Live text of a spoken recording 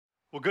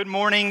Well, good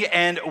morning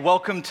and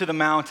welcome to the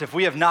Mount. If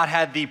we have not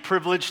had the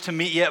privilege to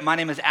meet yet, my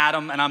name is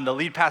Adam and I'm the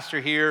lead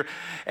pastor here.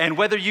 And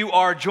whether you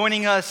are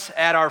joining us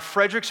at our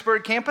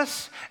Fredericksburg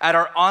campus, at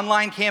our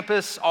online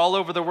campus, all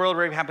over the world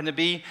where you happen to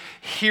be,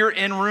 here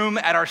in room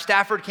at our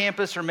Stafford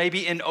campus, or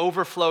maybe in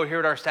overflow here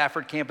at our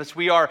Stafford campus,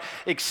 we are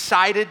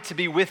excited to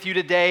be with you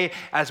today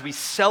as we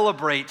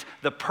celebrate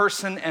the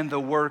person and the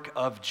work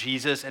of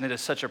Jesus. And it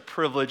is such a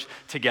privilege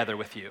to gather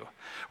with you.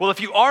 Well, if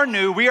you are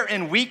new, we are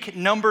in week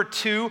number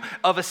 2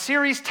 of a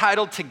series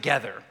titled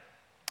Together.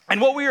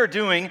 And what we are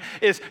doing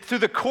is through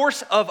the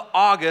course of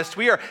August,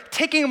 we are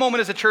taking a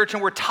moment as a church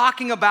and we're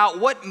talking about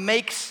what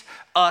makes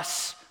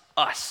us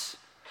us.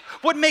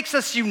 What makes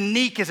us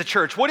unique as a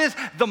church? What is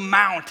the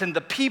Mount and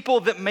the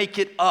people that make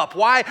it up?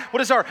 Why?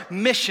 What is our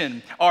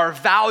mission, our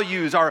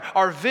values,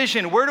 our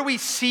vision? Where do we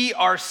see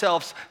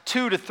ourselves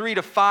 2 to 3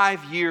 to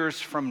 5 years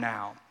from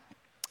now?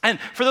 And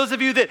for those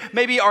of you that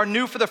maybe are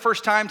new for the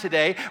first time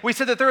today, we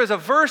said that there is a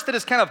verse that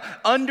is kind of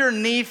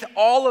underneath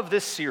all of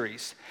this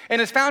series.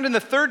 And it's found in the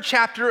 3rd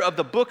chapter of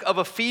the book of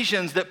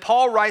Ephesians that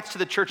Paul writes to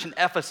the church in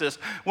Ephesus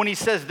when he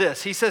says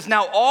this. He says,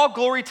 "Now all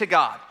glory to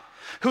God,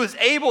 who is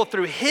able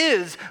through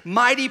his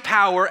mighty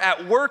power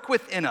at work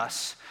within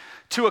us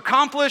to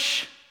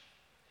accomplish..."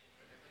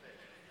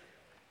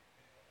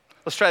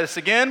 Let's try this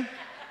again.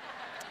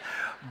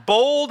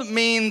 Bold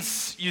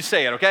means you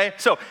say it, okay?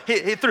 So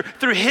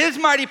through his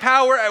mighty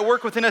power at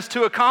work within us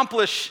to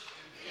accomplish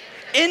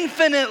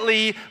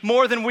infinitely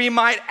more than we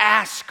might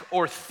ask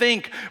or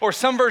think, or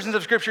some versions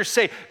of scripture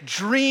say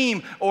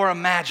dream or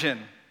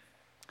imagine.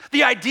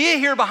 The idea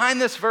here behind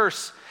this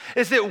verse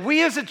is that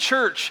we as a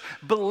church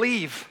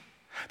believe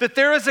that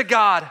there is a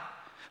God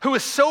who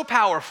is so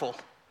powerful,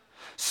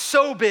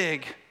 so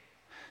big,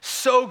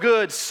 so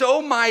good, so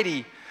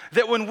mighty,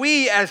 that when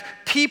we, as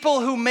people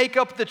who make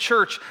up the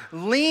church,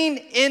 lean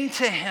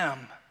into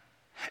him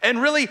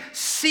and really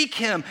seek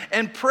him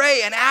and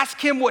pray and ask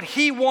him what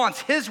he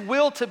wants, his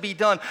will to be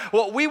done,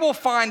 what we will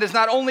find is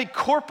not only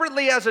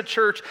corporately as a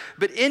church,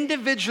 but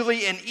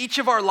individually in each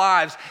of our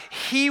lives,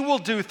 he will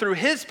do through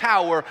his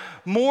power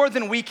more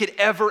than we could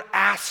ever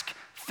ask,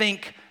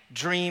 think,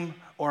 dream,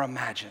 or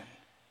imagine.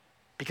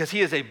 Because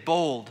he is a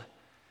bold,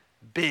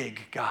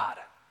 big God.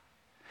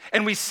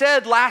 And we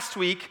said last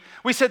week,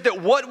 that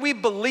what we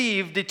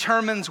believe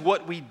determines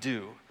what we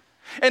do.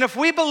 And if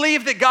we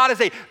believe that God is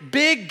a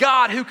big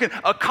God who can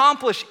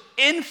accomplish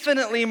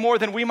infinitely more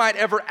than we might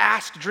ever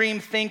ask, dream,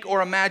 think,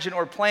 or imagine,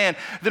 or plan,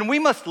 then we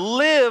must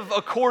live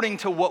according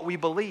to what we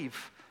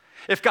believe.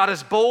 If God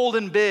is bold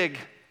and big,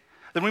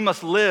 then we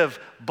must live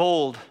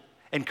bold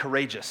and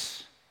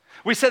courageous.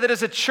 We said that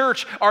as a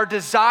church, our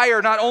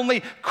desire, not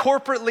only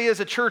corporately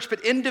as a church, but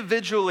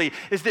individually,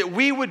 is that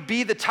we would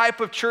be the type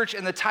of church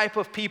and the type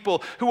of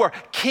people who are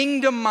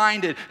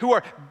kingdom-minded, who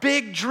are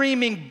big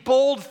dreaming,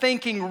 bold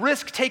thinking,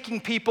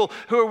 risk-taking people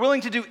who are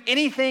willing to do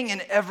anything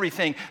and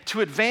everything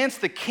to advance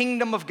the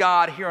kingdom of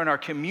God here in our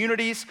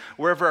communities,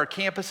 wherever our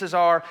campuses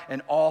are,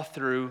 and all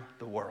through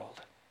the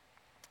world.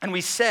 And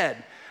we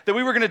said that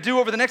we were going to do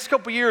over the next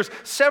couple years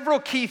several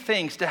key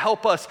things to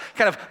help us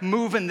kind of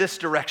move in this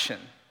direction.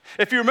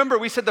 If you remember,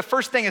 we said the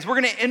first thing is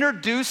we're going to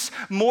introduce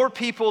more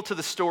people to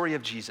the story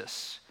of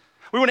Jesus.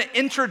 We want to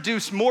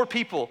introduce more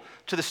people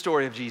to the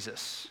story of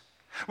Jesus.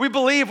 We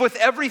believe with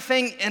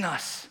everything in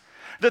us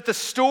that the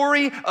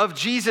story of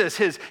Jesus,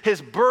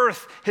 his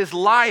birth, his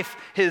life,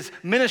 his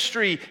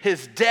ministry,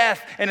 his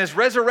death, and his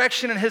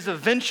resurrection and his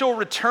eventual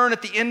return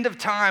at the end of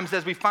times,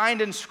 as we find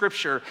in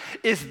Scripture,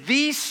 is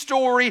the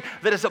story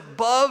that is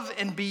above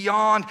and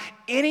beyond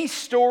any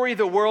story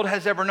the world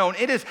has ever known.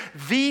 It is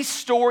the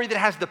story that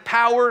has the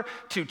power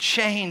to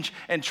change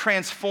and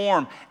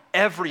transform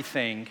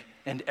everything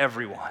and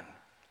everyone.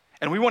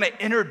 And we want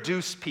to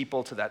introduce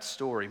people to that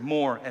story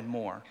more and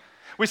more.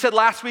 We said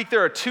last week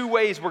there are 2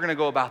 ways we're going to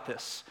go about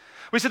this.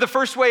 We said the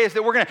first way is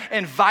that we're going to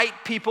invite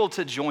people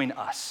to join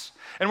us.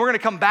 And we're going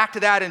to come back to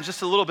that in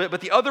just a little bit.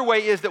 But the other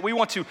way is that we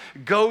want to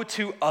go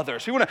to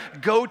others. We want to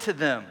go to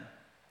them.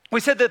 We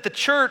said that the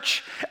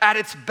church at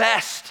its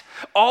best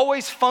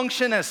always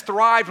functions and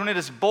thrives when it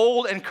is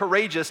bold and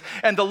courageous.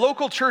 And the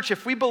local church,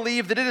 if we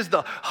believe that it is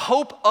the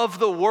hope of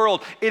the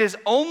world, it is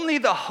only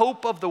the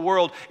hope of the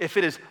world if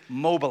it is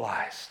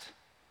mobilized.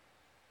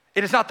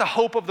 It is not the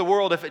hope of the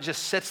world if it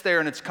just sits there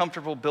in its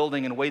comfortable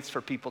building and waits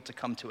for people to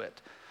come to it.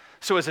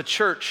 So as a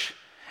church,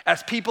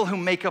 as people who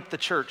make up the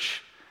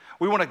church,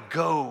 we want to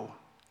go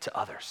to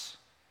others.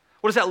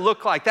 What does that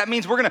look like? That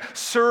means we're going to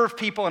serve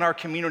people in our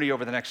community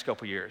over the next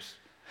couple years.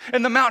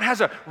 And the Mount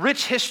has a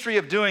rich history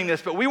of doing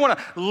this, but we want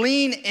to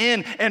lean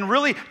in and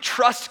really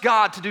trust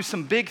God to do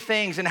some big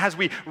things. And as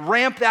we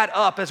ramp that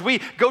up, as we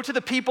go to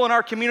the people in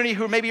our community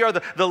who maybe are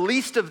the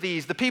least of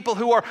these, the people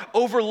who are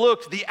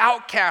overlooked, the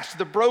outcast,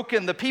 the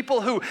broken, the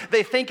people who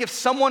they think if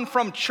someone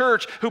from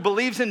church who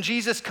believes in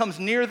Jesus comes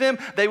near them,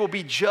 they will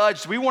be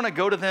judged. We want to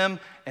go to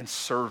them and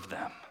serve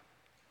them.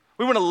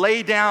 We want to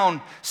lay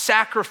down,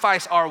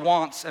 sacrifice our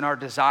wants and our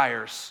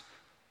desires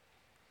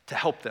to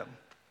help them,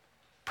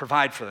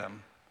 provide for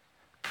them,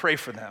 pray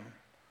for them,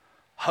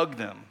 hug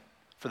them,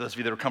 for those of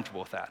you that are comfortable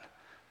with that.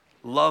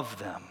 love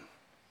them.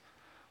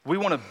 We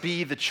want to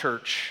be the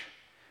church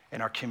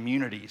in our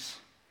communities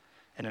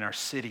and in our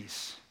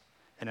cities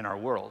and in our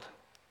world.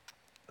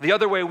 The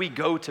other way we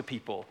go to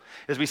people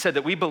is we said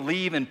that we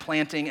believe in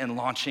planting and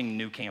launching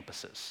new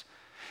campuses.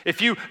 If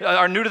you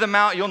are new to the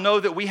Mount, you'll know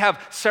that we have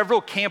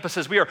several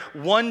campuses. We are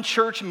one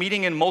church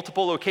meeting in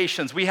multiple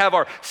locations. We have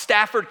our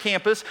Stafford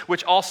campus,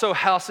 which also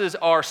houses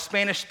our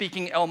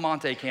Spanish-speaking El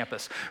Monte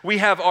campus. We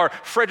have our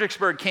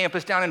Fredericksburg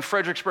campus down in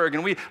Fredericksburg,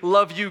 and we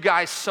love you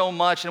guys so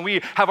much. And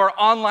we have our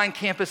online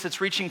campus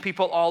that's reaching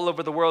people all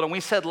over the world. And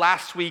we said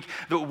last week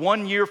that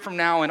 1 year from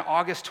now, in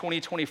August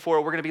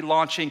 2024, we're going to be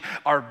launching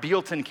our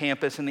Bealton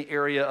campus in the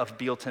area of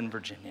Bealton,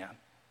 Virginia.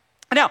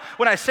 Now,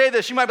 when I say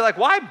this, you might be like,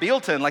 why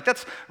Bealton? Like,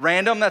 that's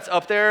random, that's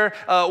up there.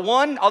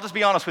 One, I'll just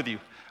be honest with you.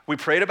 We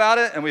prayed about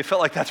it, and we felt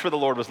like that's where the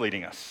Lord was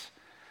leading us.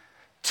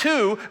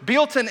 Two,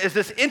 Bealton is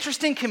this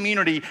interesting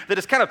community that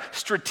is kind of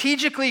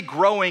strategically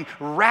growing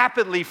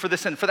rapidly for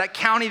that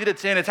county that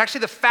it's in. It's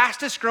actually the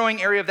fastest growing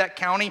area of that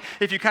county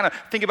if you kind of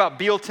think about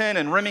Bealton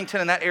and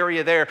Remington and that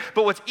area there.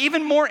 But what's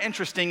even more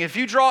interesting, if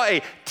you draw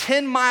a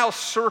 10-mile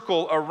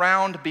circle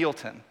around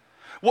Bealton,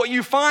 what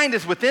you find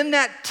is within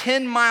that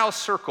 10-mile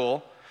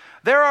circle,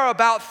 there are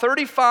about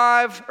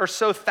 35 or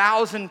so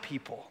thousand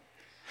people.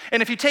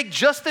 And if you take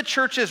just the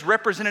churches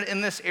represented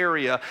in this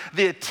area,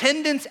 the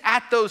attendance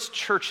at those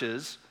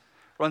churches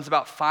runs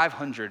about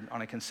 500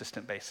 on a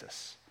consistent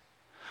basis.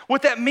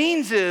 What that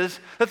means is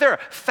that there are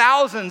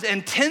thousands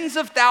and tens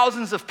of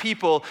thousands of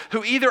people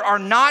who either are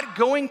not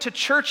going to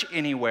church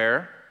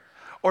anywhere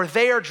or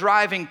they are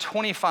driving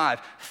 25,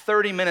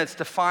 30 minutes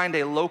to find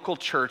a local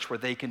church where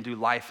they can do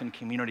life and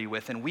community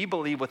with. And we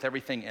believe with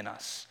everything in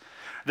us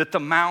that the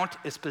Mount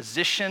is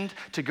positioned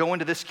to go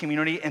into this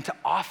community and to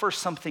offer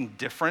something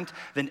different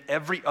than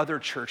every other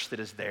church that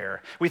is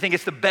there. We think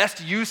it's the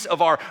best use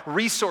of our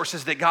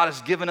resources that God has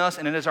given us,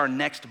 and it is our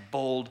next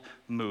bold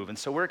move. And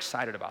so we're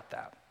excited about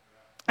that.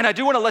 And I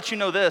do want to let you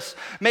know this.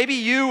 Maybe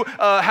you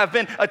have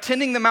been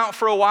attending the Mount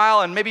for a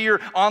while, and maybe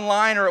you're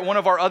online or at one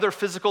of our other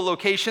physical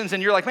locations,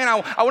 and you're like, man,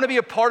 I want to be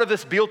a part of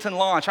this Bealton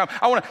launch.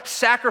 I want to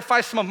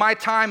sacrifice some of my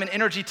time and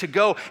energy to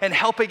go and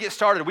help it get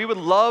started. We would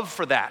love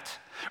for that.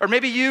 Or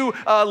maybe you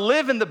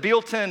live in the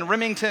Bealton,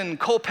 Remington,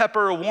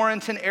 Culpeper,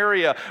 Warrenton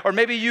area. Or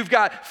maybe you've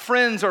got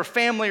friends or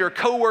family or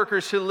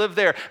coworkers who live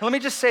there. And let me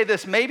just say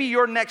this. Maybe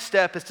your next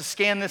step is to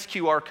scan this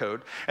QR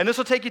code. And this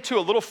will take you to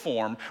a little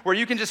form where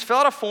you can just fill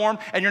out a form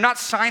and you're not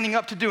signing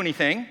up to do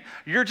anything.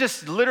 You're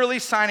just literally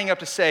signing up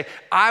to say,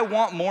 I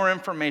want more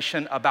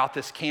information about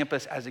this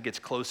campus as it gets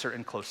closer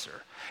and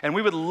closer. And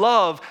we would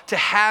love to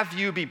have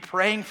you be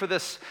praying for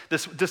this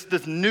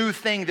new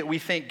thing that we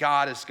think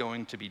God is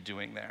going to be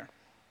doing there.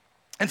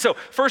 And so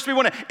first we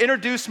want to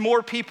introduce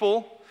more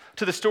people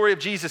to the story of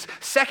Jesus.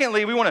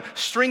 Secondly, we want to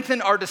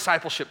strengthen our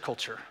discipleship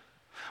culture.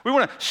 We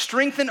want to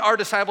strengthen our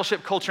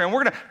discipleship culture, and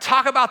we're going to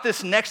talk about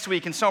this next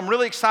week. And so I'm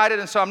really excited,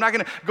 and so I'm not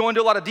going to go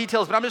into a lot of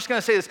details, but I'm just going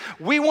to say this.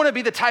 We want to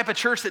be the type of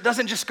church that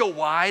doesn't just go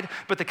wide,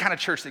 but the kind of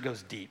church that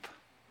goes deep.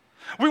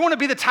 We want to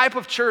be the type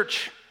of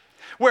church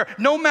where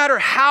no matter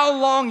how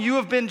long you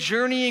have been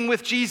journeying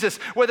with Jesus,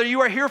 whether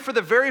you are here for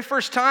the very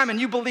first time and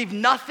you believe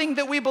nothing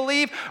that we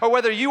believe, or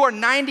whether you are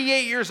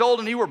 98 years old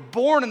and you were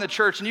born in the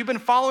church and you've been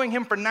following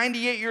him for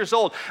 98 years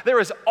old,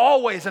 there is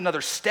always another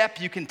step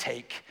you can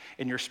take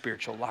in your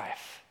spiritual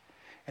life.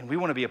 And we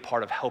want to be a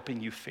part of helping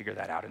you figure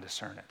that out and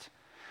discern it.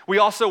 We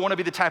also want to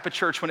be the type of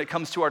church when it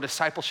comes to our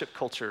discipleship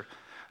culture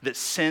that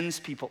sends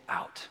people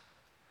out.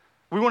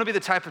 We want to be the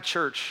type of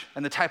church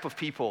and the type of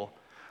people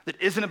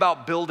that isn't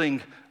about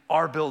building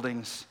our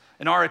buildings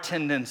and our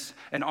attendance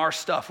and our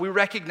stuff. We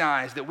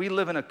recognize that we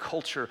live in a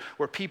culture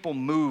where people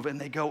move and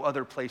they go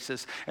other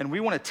places. And we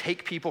want to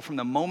take people from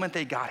the moment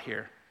they got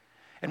here,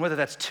 and whether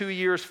that's 2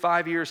 years,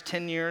 5 years,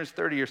 10 years,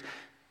 30 years,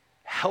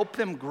 help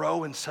them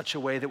grow in such a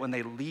way that when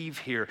they leave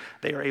here,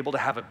 they are able to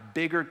have a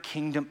bigger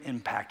kingdom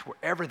impact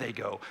wherever they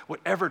go,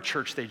 whatever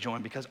church they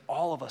join, because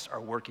all of us are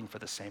working for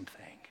the same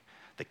thing,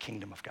 the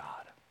kingdom of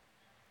God.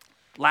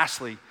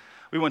 Lastly,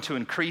 we want to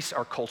increase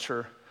our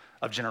culture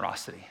of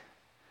generosity.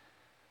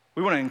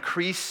 We want to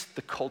increase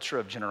the culture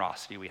of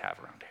generosity we have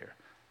around here.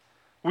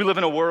 We live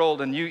in a world,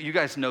 and you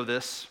guys know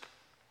this,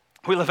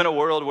 we live in a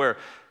world where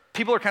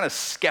people are kind of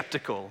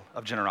skeptical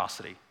of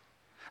generosity.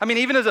 I mean,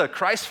 even as a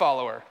Christ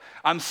follower,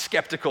 I'm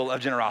skeptical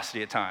of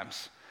generosity at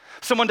times.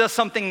 Someone does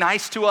something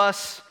nice to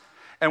us,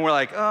 and we're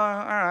like, oh,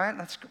 all right,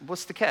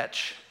 what's the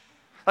catch?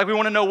 Like, we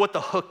want to know what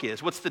the hook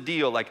is. What's the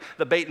deal? Like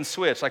the bait and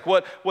switch. Like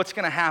what's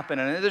going to happen?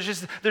 And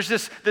there's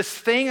this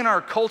thing in our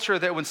culture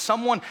that when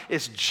someone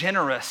is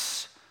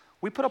generous,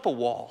 we put up a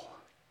wall,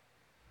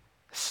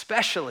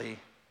 especially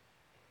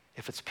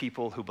if it's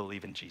people who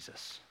believe in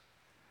Jesus.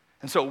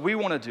 And so what we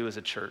want to do as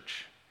a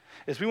church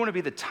is we want to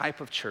be the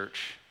type of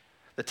church,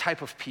 the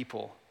type of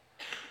people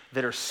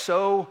that are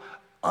so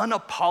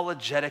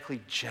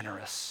unapologetically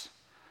generous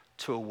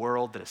to a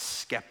world that is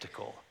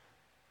skeptical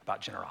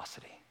about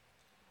generosity.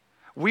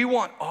 We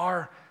want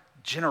our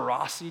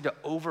generosity to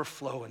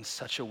overflow in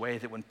such a way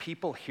that when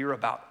people hear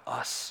about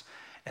us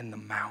and the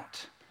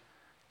Mount,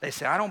 they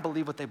say, I don't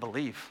believe what they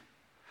believe.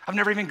 I've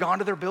never even gone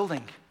to their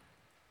building.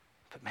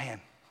 But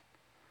man,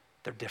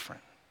 they're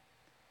different.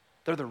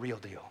 They're the real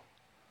deal.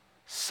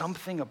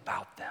 Something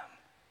about them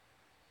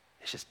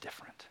is just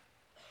different.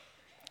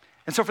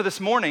 And so for this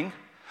morning,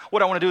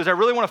 what I want to do is I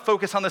really want to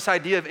focus on this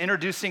idea of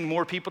introducing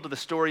more people to the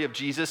story of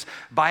Jesus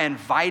by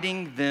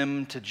inviting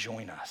them to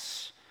join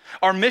us.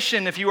 Our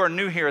mission, if you are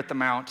new here at the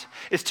Mount,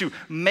 is to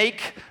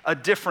make a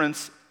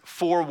difference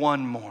for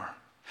one more.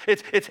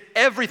 It's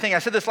everything. I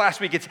said this last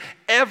week. It's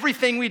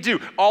everything we do.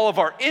 All of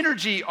our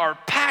energy, our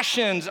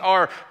passions,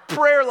 our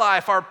prayer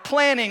life, our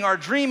planning, our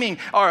dreaming,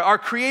 our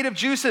creative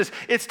juices.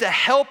 It's to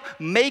help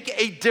make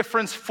a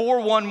difference for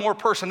one more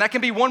person. That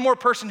can be one more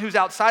person who's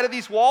outside of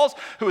these walls,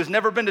 who has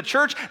never been to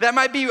church. That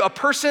might be a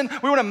person,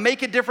 we want to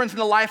make a difference in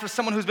the life of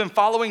someone who's been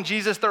following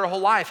Jesus their whole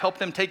life, help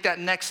them take that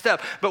next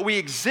step. But we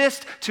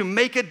exist to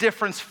make a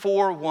difference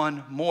for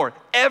one more.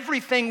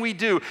 Everything we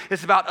do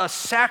is about us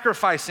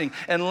sacrificing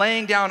and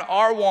laying down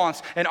our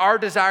wants and our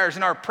desires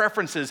and our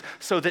preferences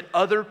so that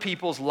other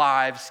people's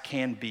lives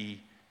can be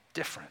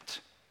different.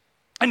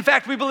 In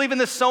fact, we believe in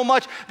this so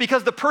much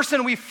because the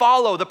person we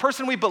follow, the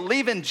person we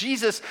believe in,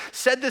 Jesus,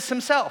 said this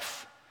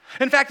himself.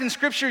 In fact, in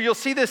Scripture, you'll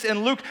see this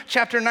in Luke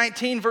chapter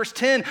 19, verse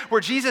 10,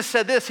 where Jesus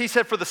said this. He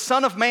said, for the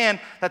Son of Man,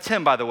 that's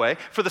him, by the way,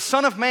 for the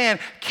Son of Man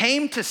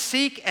came to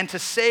seek and to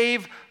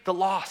save the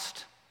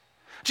lost.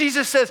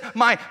 Jesus says,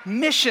 my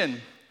mission,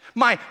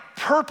 my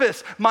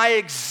purpose, my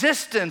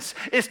existence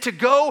is to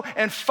go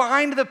and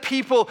find the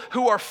people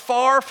who are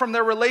far from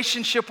their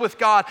relationship with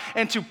God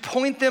and to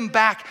point them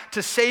back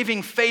to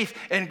saving faith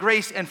and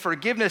grace and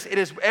forgiveness. It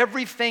is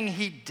everything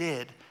he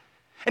did.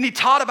 And he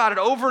taught about it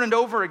over and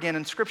over again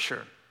in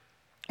Scripture.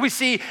 We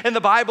see in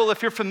the Bible,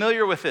 if you're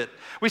familiar with it,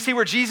 we see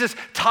where Jesus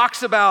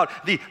talks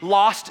about the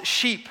lost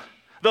sheep,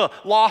 the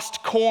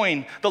lost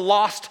coin, the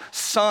lost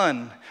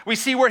son. We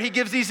see where he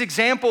gives these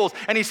examples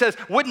and he says,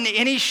 wouldn't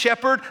any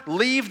shepherd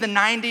leave the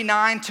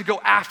 99 to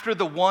go after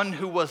the one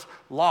who was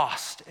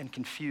lost and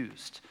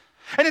confused?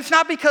 And it's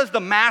not because the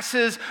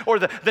masses or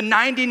the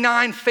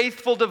 99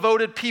 faithful,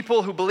 devoted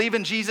people who believe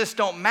in Jesus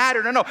don't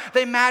matter. No,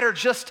 they matter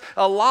just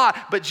a lot.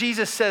 But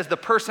Jesus says the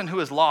person who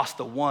is lost,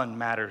 the one,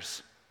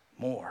 matters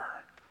more.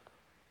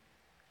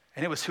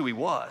 And it was who he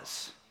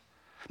was.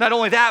 Not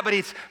only that, but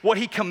it's what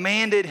he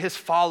commanded his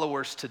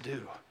followers to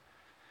do.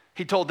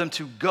 He told them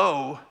to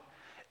go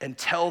and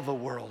tell the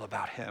world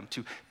about him,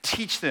 to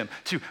teach them,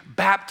 to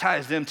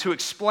baptize them, to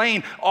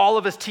explain all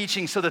of his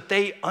teaching so that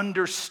they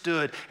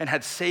understood and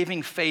had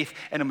saving faith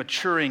and a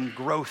maturing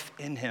growth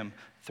in him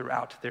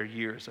throughout their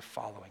years of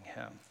following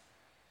him.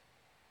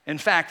 In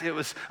fact, it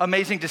was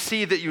amazing to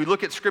see that you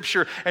look at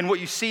Scripture and what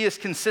you see is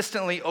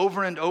consistently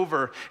over and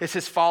over is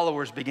his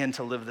followers begin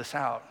to live this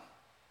out.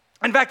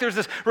 In fact, there's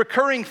this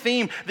recurring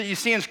theme that you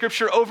see in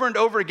Scripture over and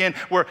over again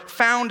where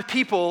found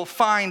people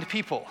find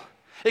people.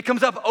 It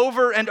comes up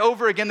over and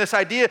over again, this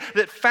idea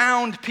that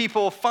found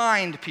people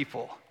find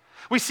people.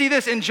 We see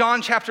this in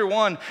John chapter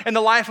 1 in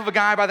the life of a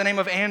guy by the name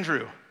of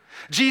Andrew.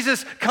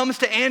 Jesus comes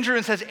to Andrew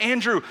and says,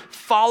 Andrew,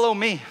 follow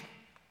me.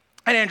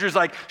 And Andrew's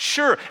like,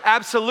 sure,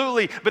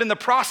 absolutely. But in the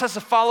process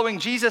of following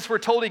Jesus, we're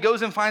told he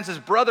goes and finds his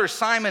brother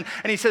Simon,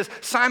 and he says,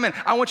 Simon,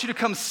 I want you to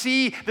come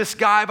see this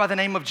guy by the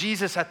name of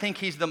Jesus. I think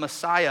he's the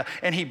Messiah.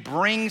 And he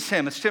brings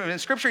him. In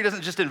Scripture, he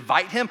doesn't just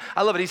invite him.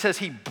 I love it. He says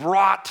he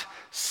brought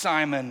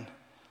Simon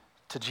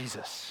to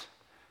Jesus.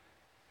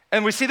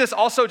 And we see this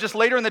also just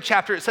later in the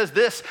chapter. It says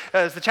this,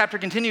 as the chapter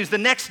continues, the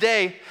next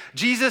day,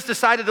 Jesus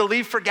decided to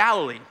leave for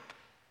Galilee.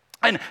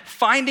 And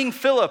finding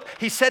Philip,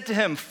 he said to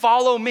him,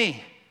 follow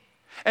me.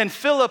 And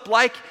Philip,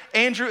 like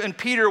Andrew and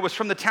Peter, was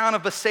from the town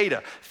of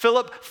Bethsaida.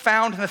 Philip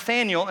found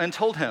Nathanael and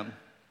told him,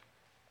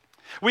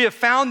 we have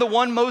found the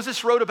one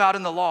Moses wrote about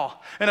in the law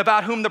and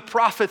about whom the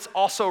prophets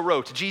also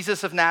wrote,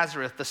 Jesus of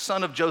Nazareth, the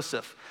son of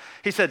Joseph.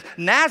 He said,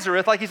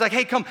 Nazareth, he's like,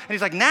 hey, come. And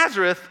he's like,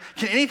 Nazareth,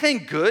 can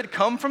anything good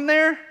come from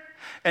there?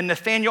 And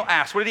Nathanael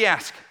asked, what did he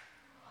ask?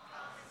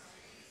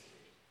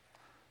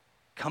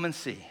 Come and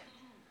see.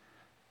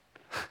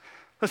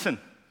 Listen,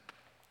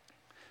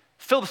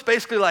 Philip's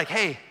basically like,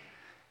 hey,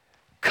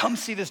 come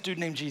see this dude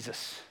named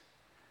Jesus.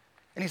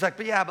 And he's like,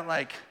 but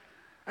I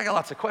got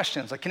lots of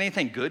questions. Like, can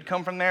anything good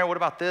come from there? What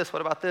about this?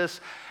 What about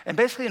this? And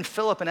basically in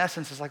Philip, in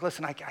essence, is like,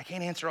 listen, I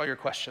can't answer all your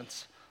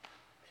questions.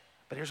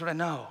 But here's what I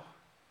know.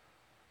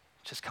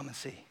 Just come and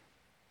see.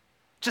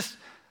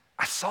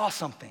 I saw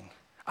something.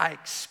 I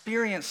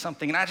experienced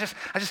something. And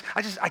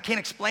I can't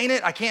explain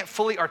it. I can't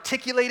fully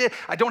articulate it.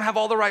 I don't have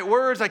all the right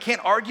words. I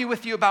can't argue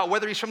with you about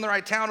whether he's from the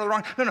right town or the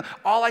wrong. No.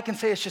 All I can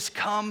say is just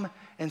come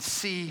and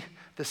see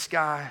this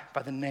guy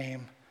by the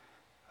name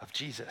of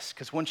Jesus.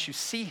 Because once you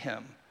see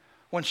him,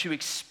 once you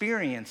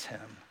experience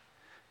him,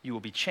 you will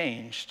be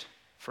changed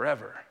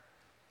forever.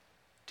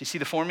 Do you see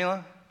the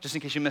formula? Just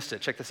in case you missed it,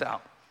 check this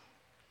out.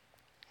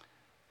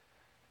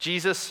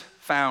 Jesus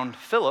found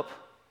Philip.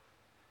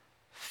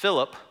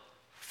 Philip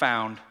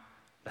found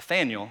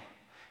Nathanael.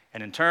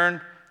 And in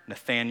turn,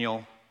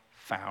 Nathanael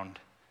found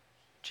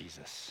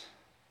Jesus.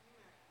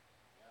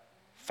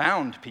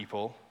 Found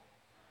people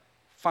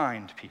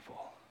find people.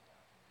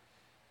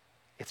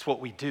 It's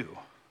what we do.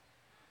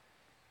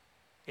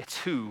 It's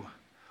who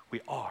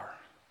we are.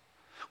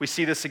 We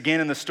see this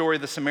again in the story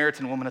of the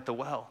Samaritan woman at the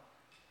well.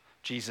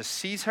 Jesus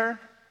sees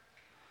her,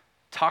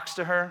 talks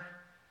to her.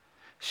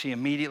 She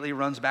immediately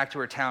runs back to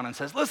her town and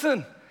says,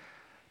 listen,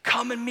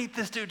 come and meet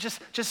this dude.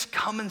 Just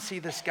come and see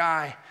this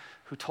guy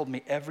who told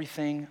me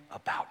everything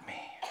about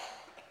me.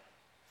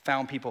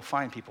 Found people,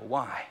 find people.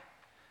 Why?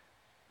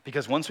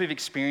 Because once we've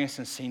experienced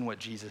and seen what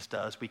Jesus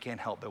does, we can't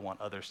help but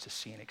want others to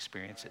see and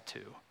experience it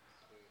too.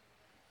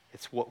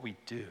 It's what we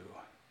do.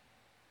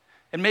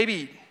 And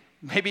maybe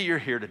you're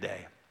here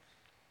today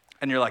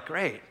and you're like,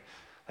 great.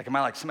 Like, am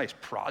I like somebody's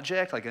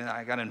project? Like,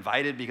 I got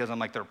invited because I'm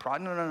like their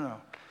project?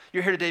 No.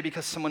 You're here today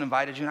because someone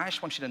invited you, and I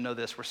just want you to know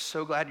this. We're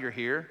so glad you're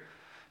here,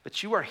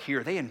 but you are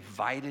here. They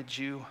invited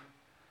you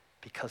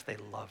because they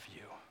love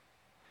you,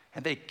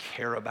 and they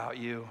care about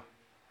you,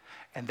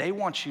 and they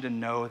want you to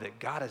know that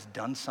God has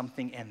done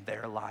something in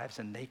their lives,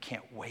 and they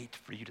can't wait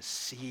for you to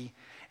see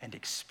and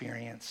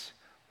experience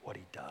what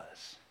he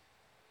does.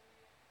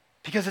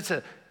 Because it's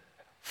a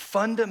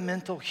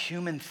fundamental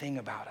human thing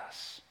about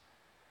us.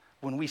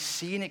 When we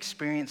see and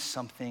experience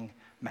something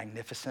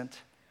magnificent,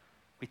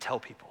 we tell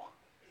people.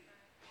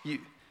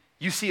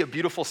 You see a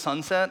beautiful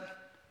sunset,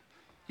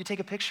 you take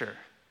a picture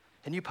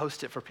and you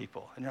post it for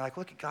people. And you're like,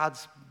 look at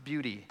God's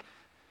beauty.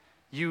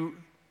 You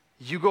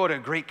go to a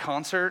great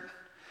concert,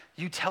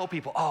 you tell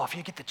people, oh, if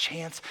you get the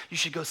chance, you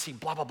should go see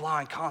blah, blah, blah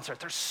in concert.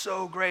 They're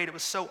so great. It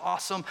was so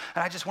awesome.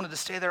 And I just wanted to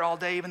stay there all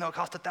day, even though it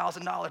cost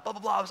 $1,000. Blah, blah,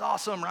 blah. It was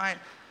awesome, right?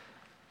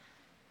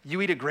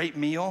 You eat a great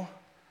meal,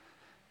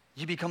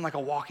 you become like a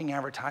walking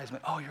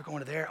advertisement. Oh, you're going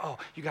to there? Oh,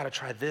 you got to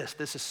try this.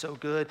 This is so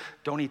good.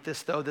 Don't eat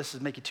this, though. This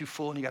is make you too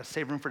full, and you got to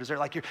save room for dessert.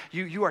 Like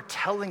you are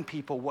telling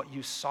people what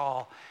you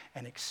saw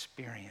and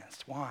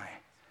experienced. Why?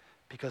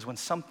 Because when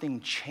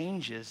something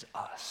changes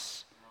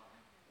us,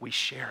 we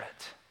share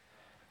it.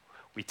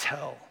 We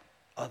tell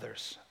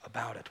others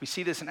about it. We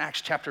see this in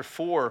Acts chapter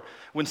 4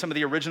 when some of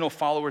the original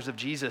followers of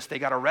Jesus, they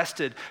got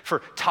arrested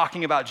for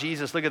talking about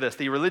Jesus. Look at this.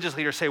 The religious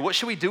leaders say, what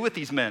should we do with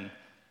these men?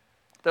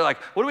 They're like,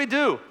 what do we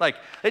do? Like,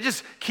 they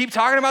just keep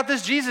talking about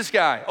this Jesus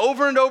guy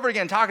over and over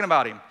again, talking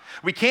about him.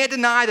 We can't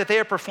deny that they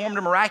have performed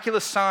a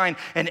miraculous sign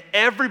and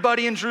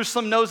everybody in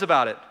Jerusalem knows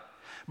about it.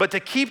 But to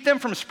keep them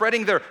from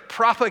spreading their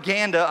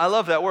propaganda, I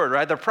love that word,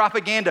 right? Their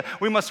propaganda,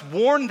 we must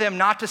warn them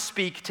not to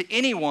speak to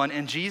anyone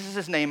in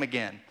Jesus' name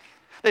again.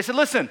 They said,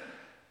 listen,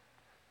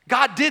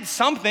 God did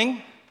something.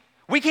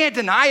 We can't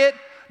deny it.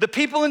 The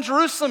people in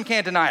Jerusalem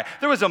can't deny it.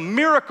 There was a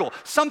miracle.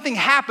 Something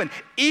happened.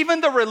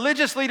 Even the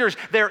religious leaders,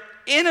 their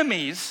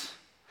enemies,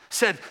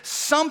 said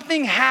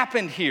something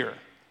happened here.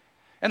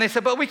 And they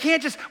said, but we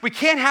can't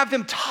have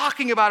them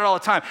talking about it all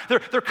the time.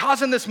 They're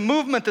causing this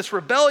movement, this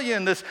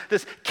rebellion, this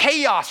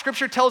chaos.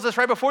 Scripture tells us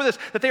right before this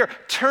that they are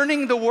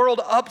turning the world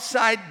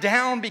upside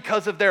down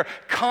because of their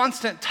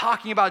constant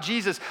talking about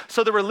Jesus.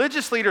 So the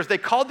religious leaders, they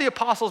called the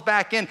apostles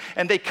back in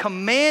and they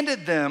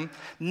commanded them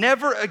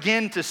never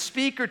again to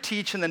speak or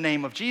teach in the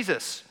name of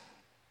Jesus.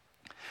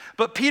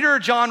 But Peter or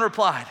John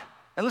replied,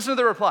 and listen to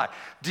the reply,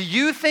 do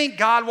you think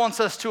God wants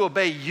us to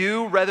obey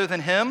you rather than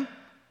him?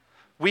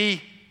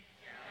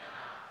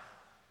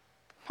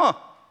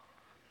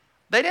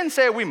 They didn't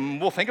say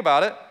we'll think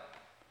about it.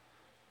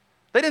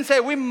 They didn't say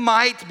we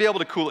might be able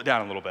to cool it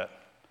down a little bit.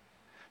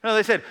 No,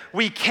 they said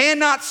we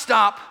cannot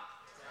stop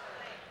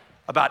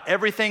about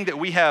everything that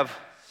we have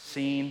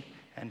seen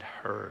and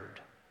heard.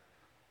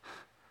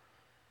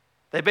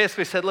 They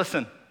basically said,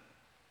 listen,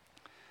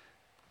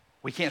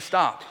 we can't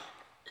stop.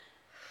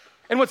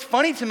 And what's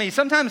funny to me,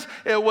 sometimes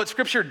what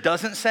Scripture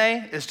doesn't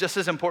say is just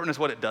as important as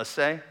what it does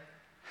say.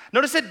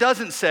 Notice it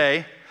doesn't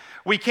say,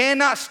 we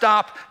cannot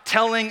stop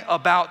telling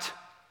about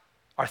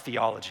our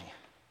theology.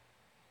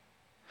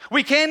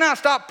 We cannot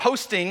stop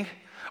posting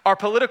our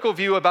political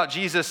view about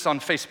Jesus on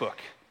Facebook.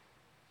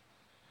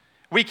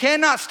 We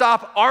cannot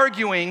stop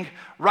arguing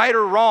right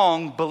or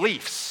wrong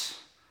beliefs.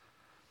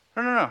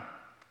 No.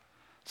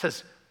 It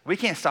says we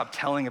can't stop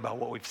telling about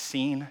what we've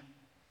seen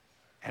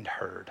and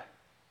heard.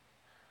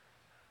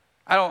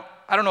 I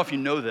don't know if you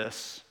know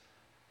this,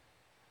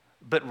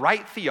 but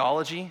right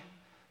theology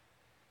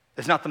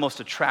is not the most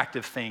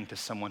attractive thing to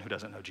someone who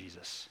doesn't know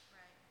Jesus.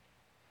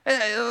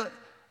 Right.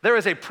 There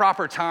is a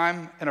proper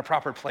time and a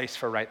proper place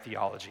for right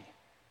theology,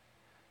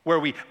 where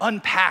we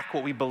unpack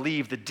what we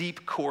believe, the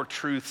deep core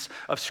truths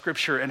of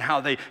Scripture and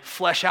how they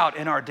flesh out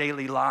in our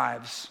daily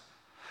lives.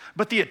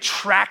 But the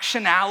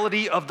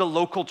attractionality of the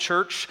local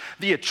church,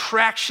 the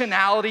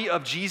attractionality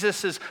of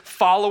Jesus'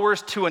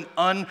 followers to an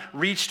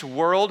unreached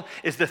world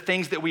is the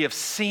things that we have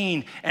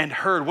seen and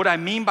heard. What I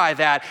mean by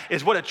that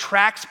is what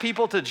attracts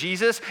people to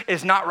Jesus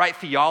is not right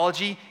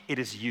theology, it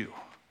is you.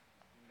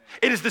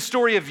 It is the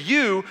story of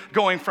you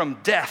going from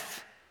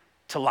death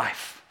to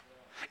life.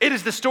 It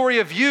is the story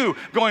of you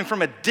going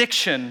from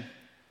addiction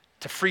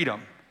to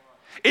freedom.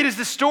 It is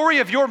the story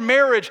of your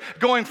marriage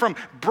going from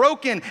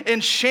broken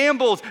and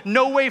shambles,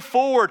 no way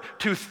forward,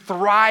 to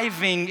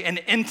thriving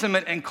and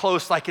intimate and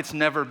close like it's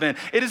never been.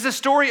 It is the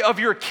story of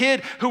your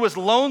kid who was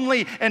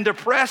lonely and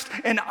depressed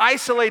and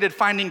isolated,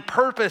 finding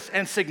purpose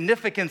and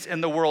significance in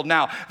the world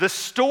now. The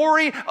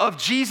story of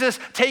Jesus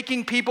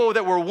taking people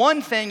that were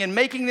one thing and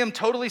making them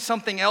totally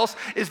something else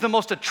is the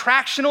most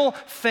attractional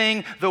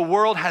thing the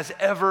world has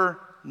ever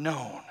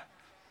known.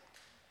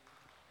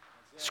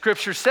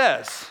 Scripture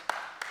says,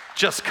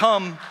 just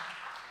come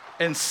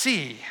and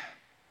see.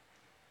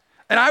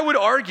 And I would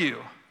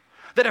argue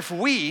that if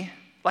we,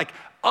 like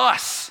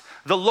us,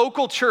 the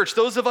local church,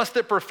 those of us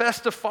that profess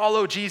to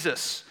follow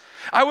Jesus,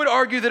 I would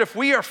argue that if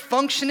we are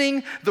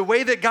functioning the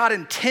way that God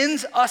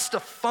intends us to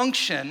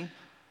function,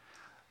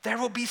 there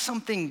will be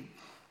something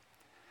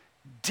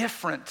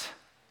different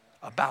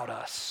about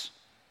us.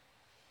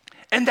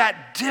 And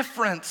that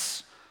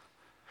difference,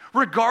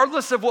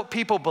 regardless of what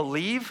people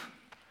believe,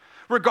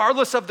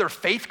 regardless of their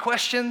faith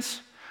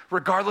questions,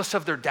 regardless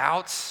of their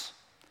doubts,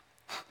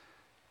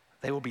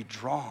 they will be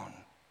drawn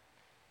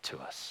to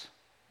us.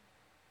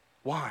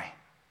 Why?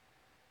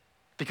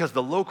 Because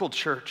the local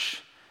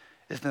church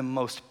is the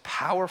most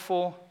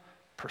powerful,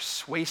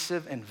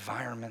 persuasive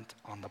environment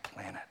on the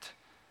planet.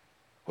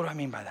 What do I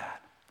mean by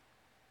that?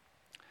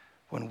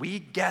 When we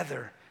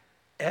gather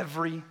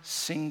every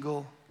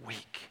single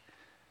week,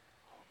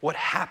 what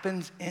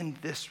happens in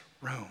this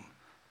room,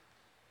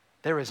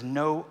 there is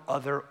no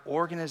other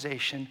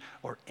organization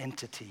or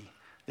entity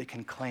that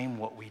can claim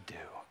what we do.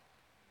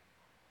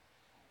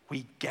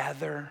 We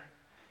gather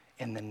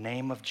in the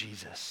name of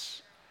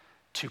Jesus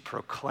to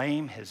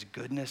proclaim his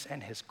goodness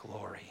and his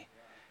glory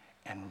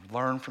and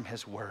learn from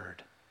his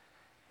word.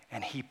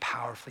 And he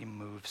powerfully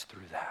moves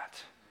through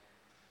that.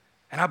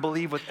 And I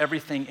believe with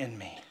everything in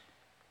me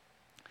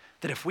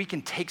that if we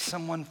can take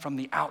someone from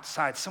the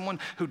outside, someone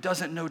who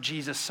doesn't know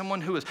Jesus,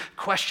 someone who is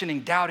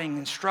questioning, doubting,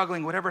 and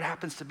struggling, whatever it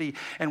happens to be,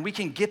 and we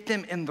can get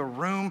them in the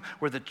room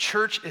where the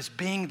church is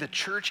being the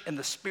church and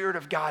the Spirit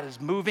of God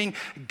is moving,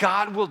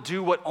 God will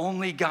do what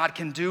only God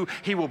can do.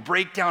 He will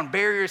break down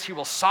barriers, he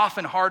will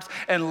soften hearts,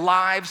 and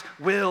lives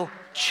will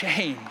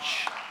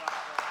change.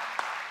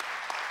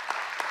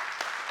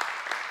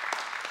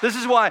 This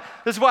is why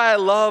I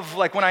love,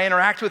 like, when I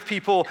interact with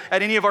people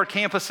at any of our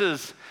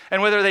campuses,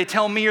 and whether they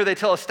tell me or they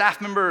tell a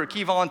staff member or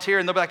key volunteer,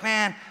 and they'll be like,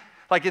 man,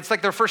 like it's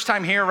like their first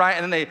time here, right?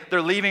 And then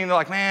they're leaving, and they're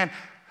like, man,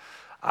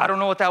 I don't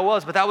know what that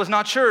was, but that was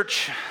not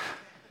church.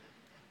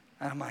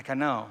 And I'm like, I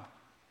know.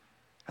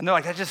 And they're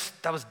like,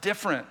 that was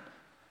different.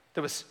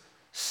 There was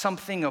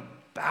something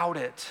about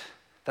it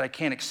that I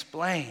can't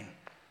explain.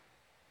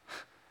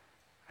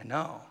 I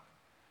know,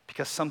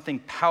 because something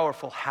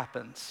powerful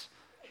happens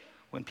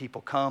when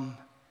people come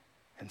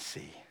and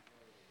see.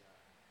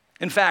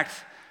 In fact,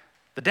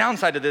 the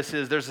downside to this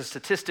is there's a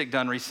statistic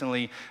done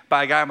recently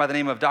by a guy by the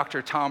name of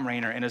Dr. Tom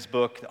Rainer in his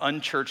book, The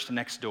Unchurched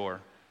Next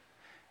Door.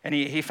 And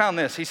he found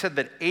this. He said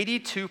that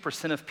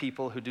 82% of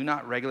people who do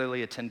not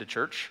regularly attend to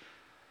church,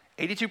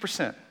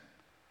 82%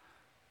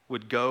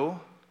 would go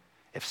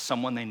if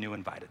someone they knew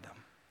invited them.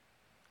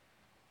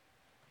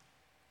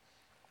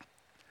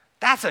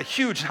 That's a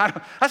huge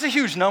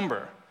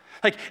number.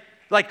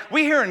 Like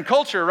we hear in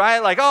culture, right?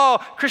 Like, oh,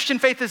 Christian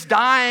faith is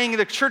dying,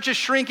 the church is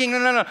shrinking.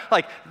 No.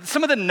 Like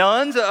some of the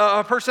nuns,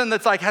 a person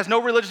that's like has no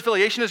religious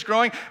affiliation is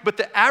growing, but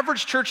the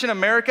average church in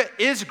America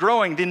is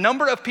growing. The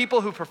number of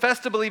people who profess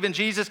to believe in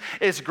Jesus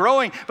is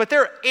growing, but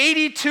there are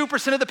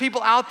 82% of the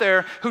people out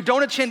there who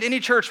don't attend any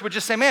church would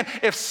just say, man,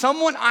 if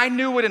someone I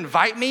knew would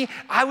invite me,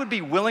 I would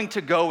be willing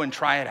to go and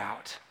try it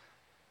out.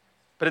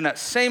 But in that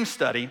same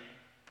study,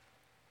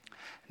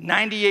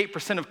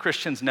 98% of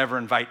Christians never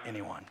invite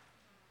anyone.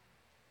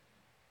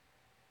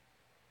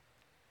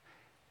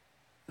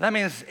 That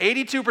means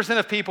 82%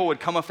 of people would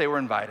come if they were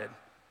invited,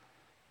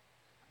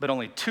 but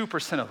only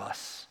 2% of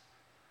us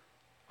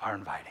are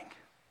inviting.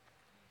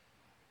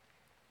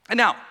 And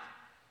now,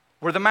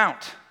 we're the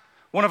Mount.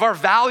 One of our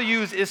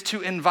values is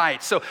to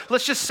invite. So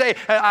let's just say,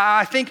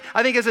 I think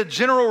as a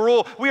general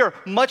rule, we are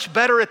much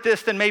better at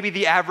this than maybe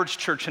the average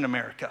church in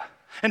America.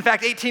 In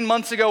fact, 18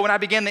 months ago when I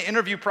began the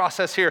interview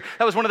process here,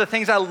 that was one of the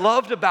things I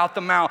loved about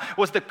the Mount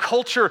was the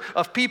culture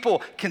of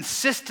people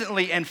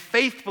consistently and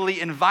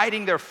faithfully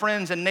inviting their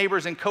friends and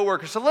neighbors and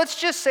coworkers. So let's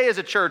just say as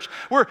a church,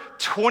 we're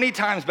 20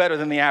 times better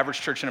than the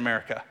average church in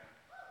America.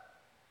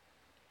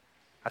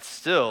 That's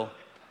still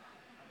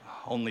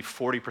only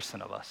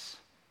 40% of us.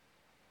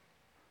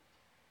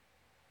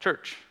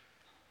 Church,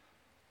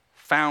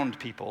 found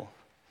people,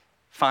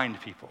 find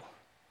people.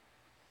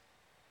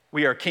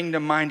 We are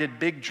kingdom-minded,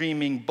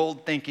 big-dreaming,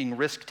 bold-thinking,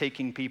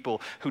 risk-taking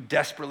people who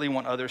desperately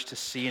want others to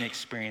see and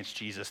experience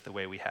Jesus the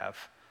way we have.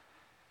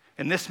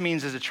 And this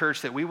means as a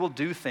church that we will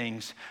do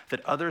things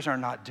that others are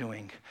not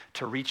doing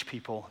to reach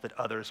people that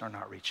others are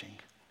not reaching.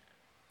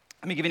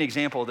 Let me give you an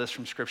example of this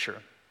from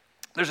Scripture.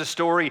 There's a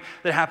story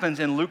that happens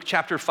in Luke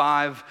chapter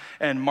 5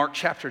 and Mark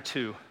chapter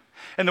 2.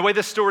 And the way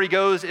this story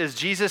goes is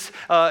Jesus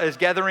is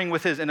gathering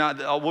with his, and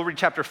we'll read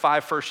chapter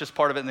 5 first, just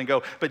part of it, and then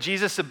go. But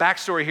Jesus, the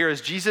backstory here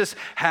is Jesus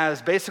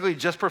has basically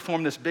just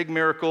performed this big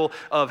miracle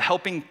of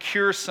helping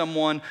cure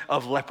someone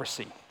of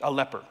leprosy, a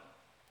leper.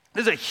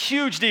 This is a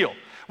huge deal.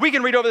 We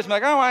can read over this and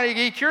be like, oh,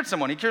 he cured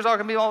someone. He cures all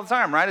people all the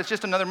time, right? It's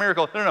just another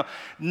miracle. No.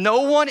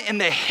 No one in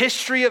the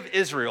history of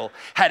Israel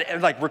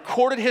had, like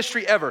recorded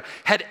history ever,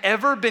 had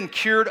ever been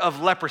cured of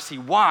leprosy.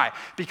 Why?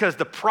 Because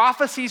the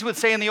prophecies would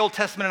say in the Old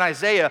Testament in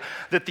Isaiah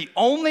that the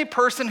only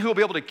person who will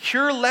be able to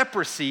cure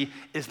leprosy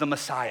is the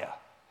Messiah.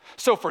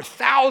 So for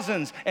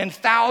thousands and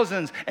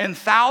thousands and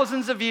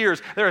thousands of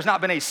years, there has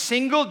not been a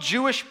single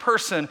Jewish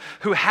person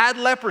who had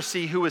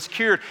leprosy who was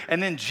cured.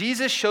 And then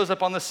Jesus shows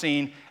up on the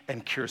scene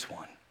and cures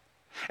one.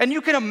 And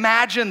you can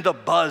imagine the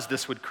buzz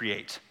this would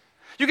create.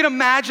 You can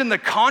imagine the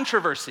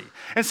controversy.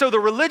 And so the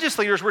religious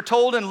leaders were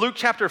told in Luke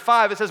chapter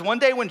 5, it says, one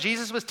day when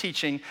Jesus was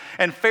teaching,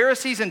 and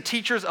Pharisees and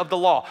teachers of the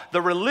law, the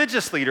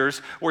religious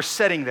leaders were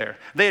sitting there.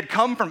 They had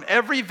come from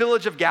every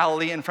village of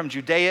Galilee and from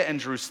Judea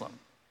and Jerusalem.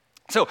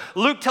 So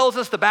Luke tells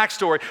us the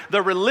backstory.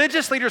 The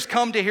religious leaders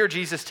come to hear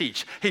Jesus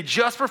teach. He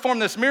just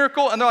performed this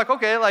miracle, and they're like,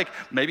 okay, like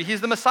maybe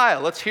he's the Messiah.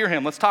 Let's hear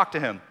him. Let's talk to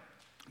him.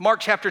 Mark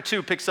chapter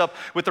 2 picks up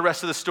with the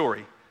rest of the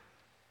story.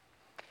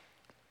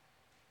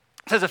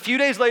 It says, a few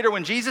days later,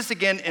 when Jesus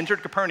again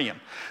entered Capernaum,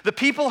 the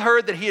people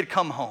heard that he had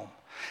come home.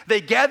 They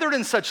gathered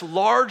in such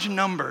large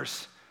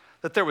numbers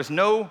that there was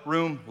no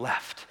room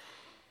left.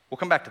 We'll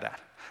come back to that.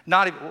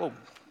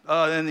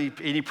 And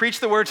he preached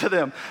the word to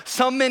them.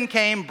 Some men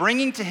came,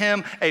 bringing to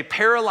him a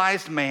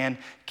paralyzed man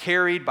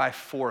carried by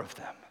 4 of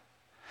them.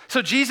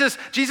 So Jesus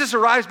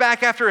arrives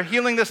back after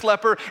healing this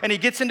leper, and he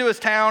gets into his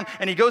town,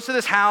 and he goes to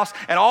this house,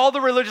 and all the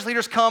religious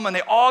leaders come, and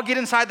they all get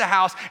inside the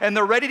house, and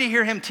they're ready to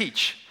hear him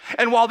teach.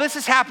 And while this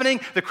is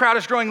happening, the crowd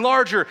is growing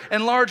larger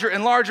and larger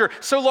and larger,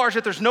 so large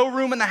that there's no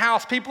room in the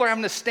house. People are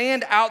having to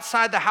stand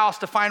outside the house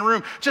to find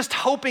room, just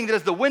hoping that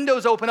as the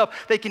windows open up,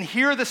 they can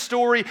hear the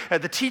story,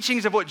 the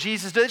teachings of what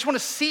Jesus did. They just want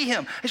to see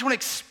him. They just want to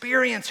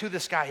experience who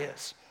this guy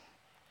is.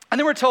 And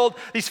then we're told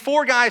these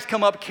 4 guys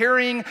come up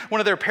carrying one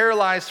of their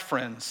paralyzed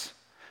friends,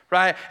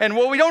 right? And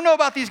what we don't know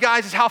about these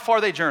guys is how far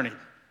they journeyed.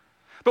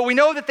 But we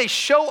know that they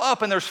show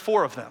up and there's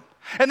 4 of them.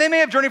 And they may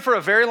have journeyed for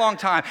a very long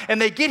time,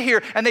 and they get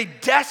here and they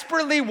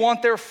desperately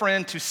want their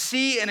friend to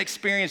see and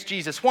experience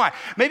Jesus. Why?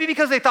 Maybe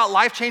because they thought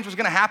life change was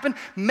going to happen.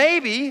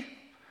 Maybe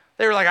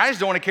they were like, I just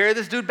don't want to carry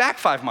this dude back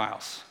 5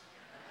 miles.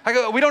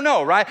 We don't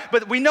know, right?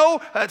 But we know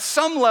at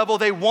some level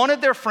they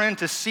wanted their friend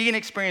to see and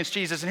experience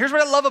Jesus. And here's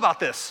what I love about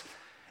this.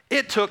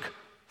 It took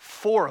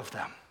 4 of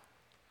them.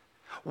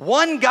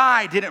 1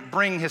 guy didn't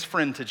bring his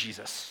friend to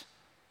Jesus.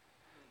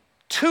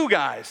 2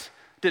 guys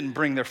didn't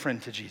bring their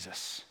friend to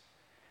Jesus.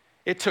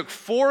 It took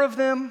 4 of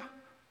them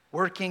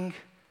working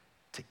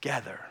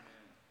together.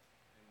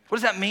 What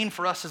does that mean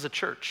for us as a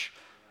church?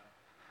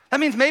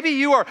 That means maybe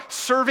you are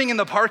serving in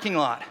the parking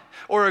lot,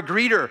 or a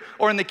greeter,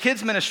 or in the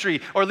kids ministry,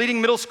 or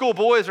leading middle school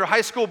boys or high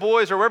school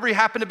boys, or wherever you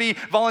happen to be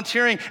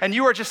volunteering, and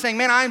you are just saying,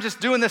 man, I'm just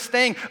doing this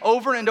thing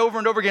over and over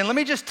and over again. Let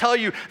me just tell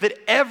you that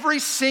every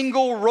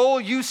single role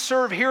you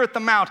serve here at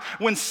the Mount,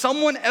 when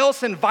someone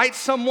else invites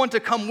someone to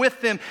come with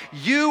them,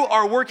 you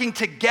are working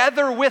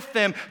together with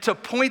them to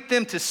point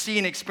them to see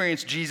and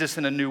experience Jesus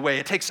in a new way.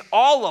 It takes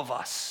all of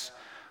us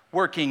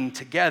working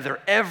together.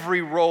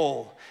 Every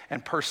role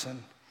and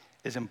person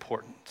is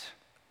important.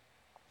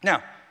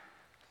 Now,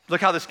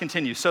 look how this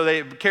continues. So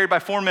they were carried by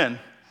 4 men.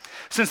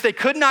 Since they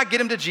could not get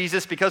him to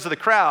Jesus because of the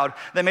crowd,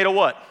 they made a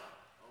what?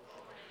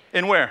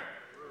 In where?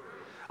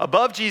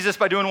 Above Jesus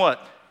by doing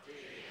what?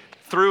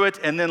 Threw it,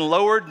 and then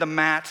lowered the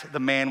mat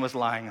the man was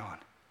lying on.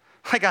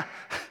 Like,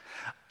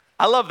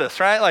 I love this,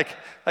 right?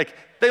 Like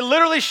they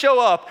literally show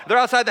up, they're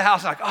outside the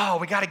house, and like, oh,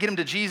 we got to get him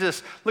to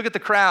Jesus. Look at the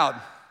crowd.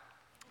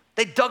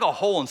 They dug a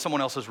hole in someone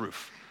else's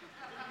roof.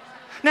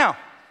 Now,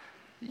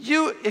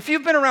 if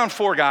you've been around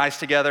 4 guys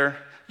together,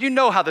 you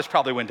know how this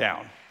probably went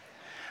down.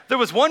 There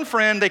was one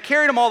friend, they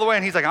carried him all the way,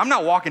 and he's like, I'm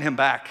not walking him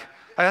back.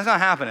 Like, that's not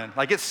happening.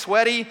 Like, it's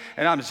sweaty,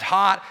 and I'm just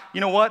hot.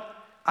 You know what?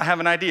 I have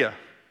an idea.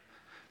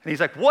 And he's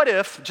like, what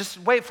if, just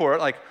wait for it,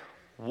 like,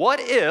 what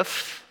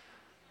if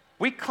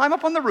we climb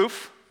up on the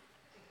roof,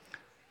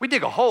 we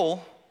dig a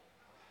hole,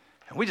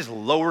 and we just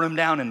lower him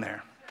down in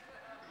there?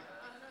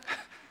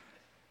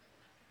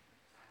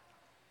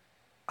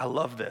 I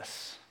love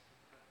this.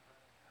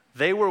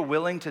 They were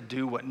willing to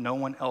do what no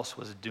one else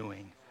was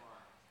doing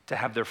to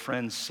have their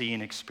friends see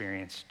and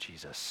experience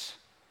Jesus.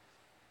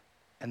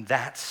 And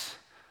that's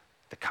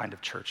the kind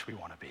of church we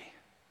want to be.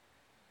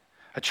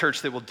 A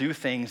church that will do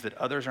things that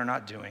others are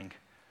not doing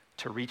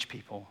to reach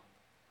people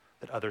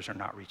that others are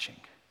not reaching.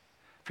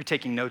 If you're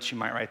taking notes, you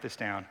might write this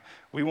down.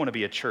 We want to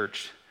be a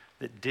church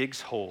that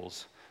digs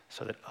holes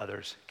so that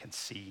others can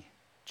see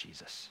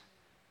Jesus.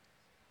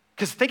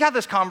 Because think how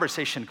this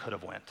conversation could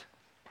have went.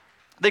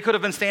 They could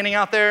have been standing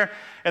out there,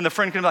 and the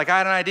friend could be like, I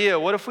had an idea.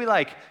 What if we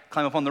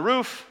climb up on the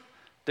roof,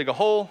 dig a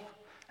hole,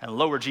 and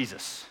lower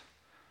Jesus?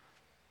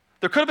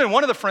 There could have been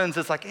one of the friends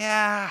that's like,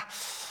 yeah,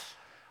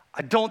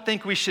 I don't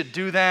think we should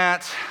do that.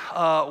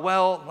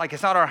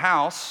 It's not our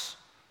house.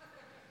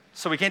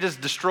 So we can't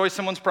just destroy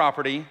someone's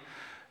property.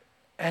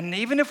 And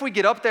even if we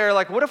get up there,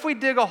 like, what if we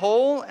dig a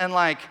hole and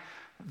like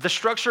the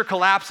structure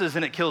collapses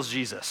and it kills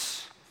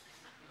Jesus?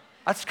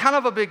 That's kind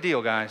of a big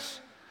deal, guys.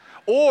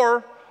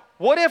 Or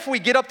what if we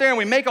get up there and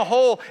we make a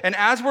hole, and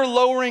as we're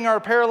lowering our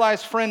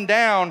paralyzed friend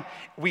down,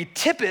 we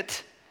tip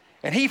it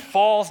and he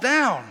falls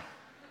down?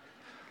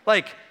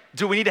 Like,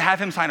 do we need to have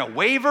him sign a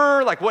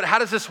waiver? Like, how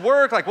does this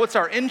work? Like, what's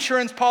our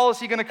insurance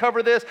policy gonna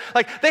cover this?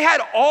 Like, they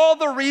had all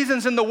the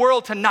reasons in the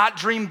world to not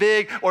dream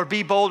big or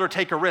be bold or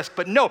take a risk.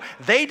 But no,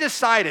 they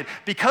decided,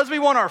 because we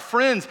want our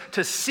friends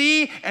to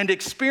see and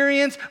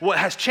experience what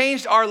has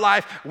changed our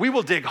life, we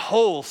will dig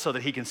holes so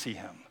that he can see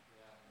him.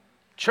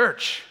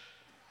 Church,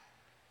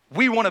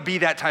 we wanna be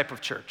that type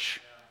of church.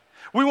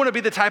 We want to be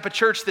the type of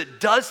church that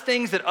does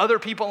things that other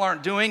people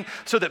aren't doing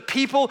so that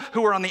people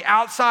who are on the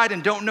outside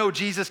and don't know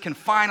Jesus can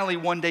finally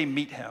one day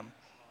meet him.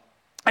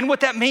 And what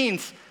that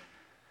means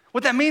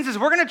is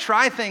we're going to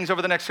try things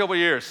over the next couple of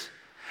years.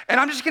 And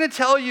I'm just going to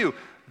tell you,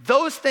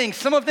 those things,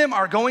 some of them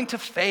are going to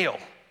fail.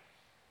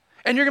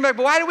 And you're going to be like,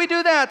 but why did we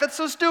do that? That's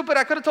so stupid.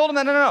 I could have told them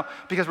that. No.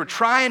 Because we're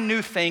trying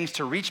new things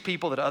to reach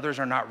people that others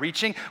are not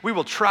reaching. We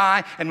will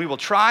try,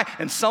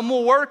 and some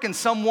will work and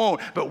some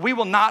won't. But we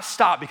will not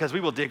stop, because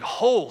we will dig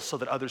holes so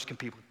that others can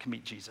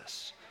meet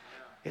Jesus.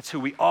 It's who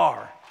we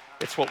are.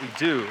 It's what we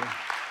do.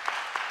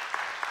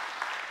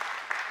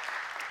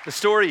 The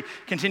story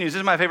continues. This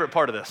is my favorite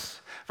part of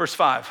this. Verse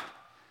 5.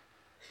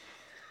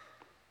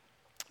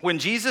 When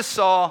Jesus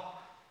saw,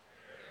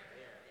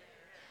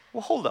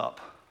 well, hold up.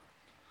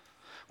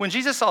 When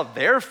Jesus saw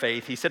their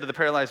faith, he said to the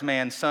paralyzed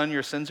man, "Son,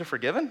 your sins are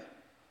forgiven?"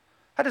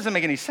 That doesn't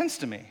make any sense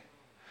to me.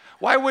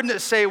 Why wouldn't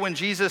it say when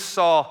Jesus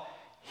saw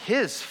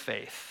his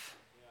faith?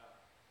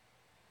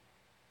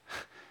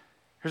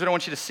 Here's what I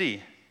want you to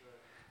see.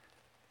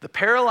 The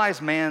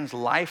paralyzed man's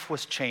life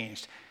was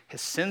changed.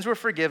 His sins were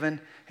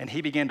forgiven, and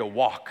he began to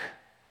walk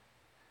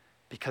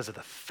because of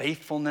the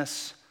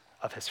faithfulness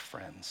of his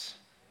friends.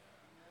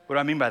 What do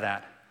I mean by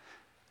that?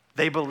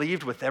 They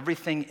believed with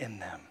everything in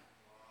them.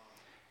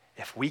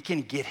 If we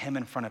can get him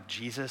in front of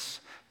Jesus,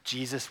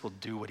 Jesus will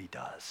do what he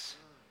does.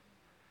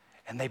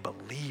 And they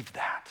believe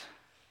that.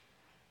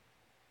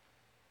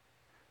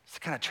 It's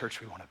the kind of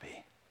church we want to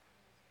be.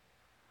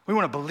 We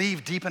want to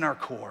believe deep in our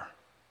core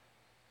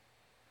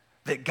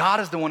that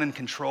God is the one in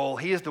control.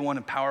 He is the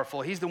one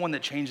powerful. He's the one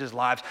that changes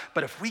lives.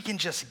 But if we can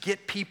just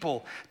get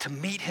people to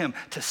meet him,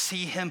 to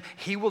see him,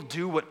 he will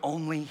do what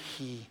only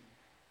he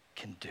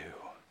can do.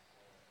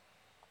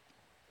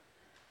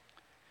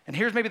 And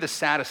here's maybe the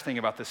saddest thing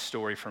about this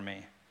story for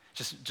me,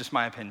 just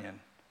my opinion.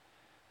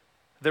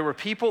 There were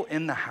people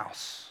in the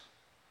house,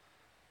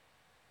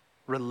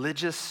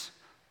 religious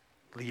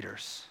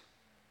leaders,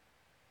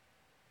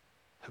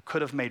 who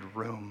could have made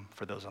room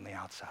for those on the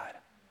outside,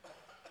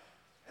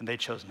 and they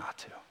chose not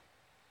to.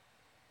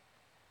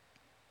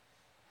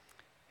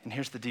 And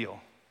here's the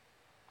deal.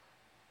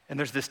 And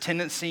there's this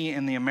tendency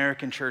in the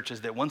American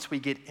churches that once we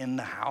get in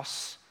the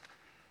house,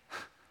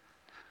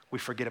 we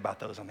forget about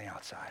those on the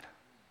outside.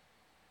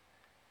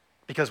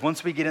 Because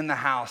once we get in the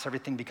house,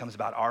 everything becomes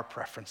about our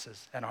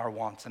preferences and our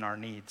wants and our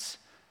needs.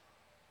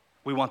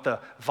 We want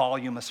the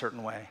volume a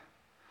certain way.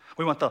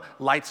 We want the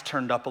lights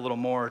turned up a little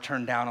more or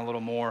turned down a little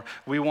more.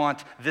 We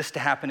want this to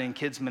happen in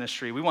kids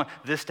ministry. We want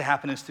this to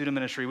happen in student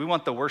ministry. We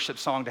want the worship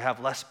song to have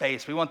less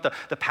bass. We want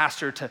the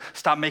pastor to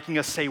stop making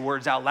us say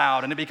words out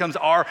loud. And it becomes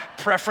our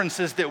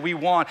preferences that we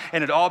want.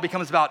 And it all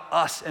becomes about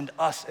us and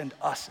us and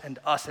us and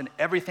us and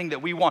everything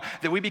that we want,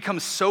 that we become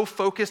so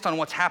focused on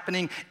what's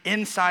happening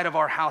inside of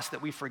our house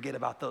that we forget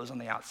about those on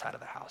the outside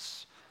of the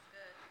house.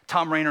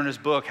 Tom Rainer in his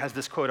book has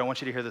this quote. I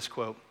want you to hear this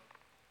quote.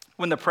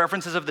 When the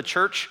preferences of the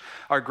church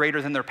are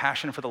greater than their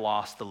passion for the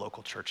lost, the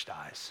local church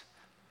dies.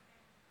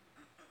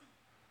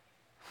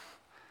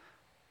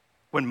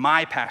 When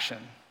my passion,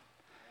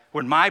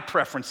 when my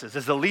preferences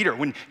as the leader,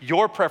 when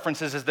your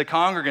preferences as the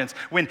congregants,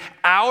 when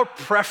our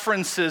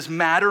preferences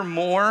matter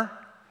more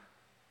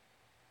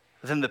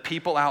than the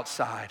people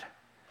outside,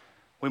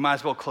 we might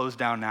as well close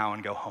down now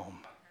and go home.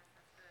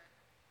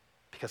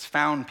 Because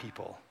found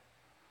people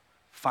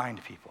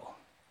find people.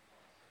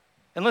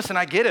 And listen,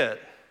 I get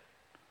it.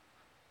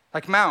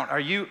 Like Mount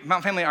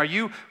Family, are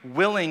you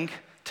willing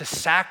to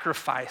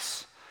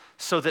sacrifice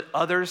so that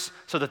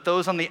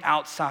those on the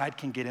outside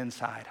can get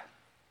inside?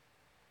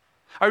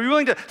 Are you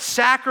willing to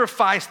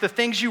sacrifice the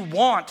things you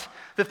want,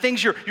 the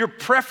things, your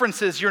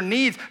preferences, your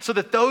needs, so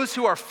that those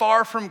who are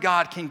far from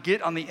God can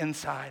get on the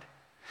inside?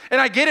 And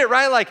I get it,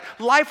 right? Like,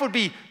 life would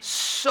be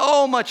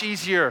so much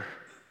easier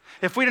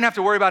if we didn't have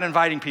to worry about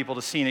inviting people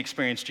to see and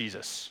experience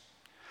Jesus.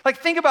 Like,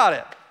 think about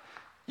it.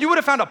 You would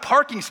have found a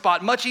parking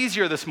spot much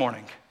easier this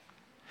morning.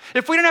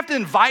 If we didn't have to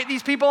invite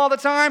these people all the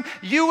time,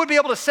 you would be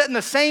able to sit in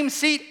the same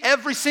seat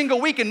every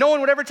single week and no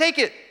one would ever take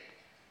it.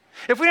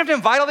 If we didn't have to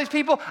invite all these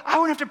people, I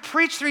wouldn't have to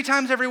preach 3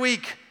 times every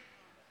week.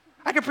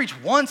 I could preach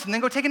once and then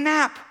go take a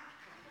nap.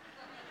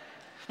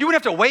 You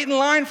wouldn't have to wait in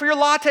line for your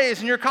lattes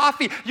and your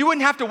coffee. You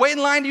wouldn't have to wait in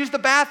line to use the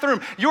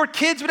bathroom. Your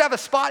kids would have a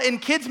spot in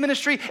kids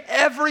ministry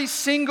every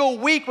single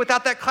week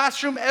without that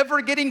classroom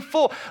ever getting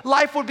full.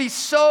 Life would be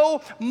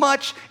so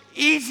much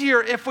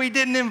easier if we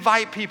didn't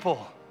invite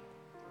people.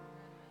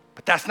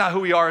 But that's not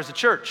who we are as a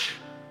church.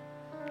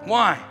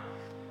 Why?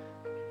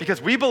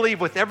 Because we believe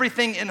with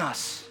everything in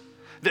us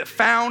that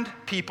found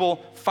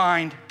people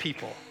find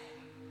people.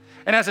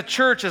 And as a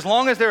church, as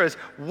long as there is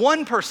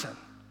one person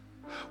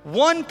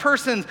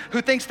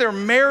who thinks their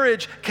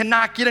marriage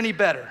cannot get any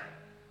better,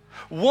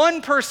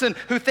 one person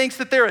who thinks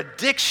that their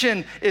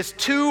addiction is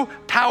too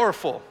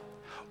powerful,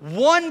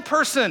 one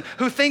person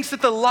who thinks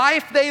that the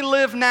life they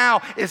live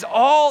now is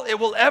all it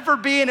will ever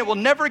be and it will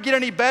never get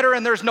any better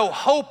and there's no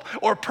hope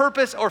or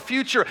purpose or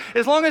future.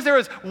 As long as there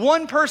is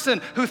one person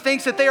who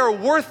thinks that they are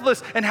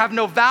worthless and have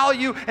no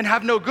value and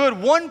have no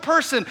good, one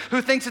person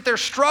who thinks that their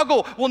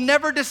struggle will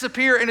never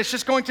disappear and it's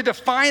just going to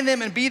define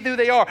them and be who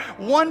they are,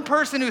 one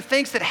person who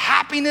thinks that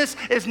happiness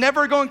is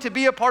never going to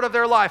be a part of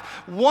their life,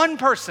 one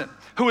person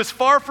who is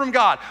far from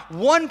God,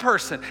 one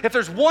person, if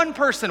there's one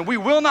person, we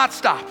will not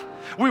stop.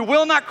 We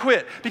will not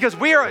quit because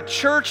we are a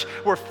church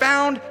where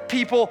found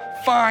people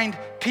find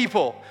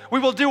people. We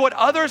will do what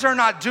others are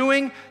not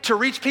doing to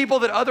reach people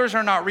that others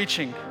are not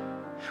reaching.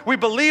 We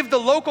believe the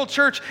local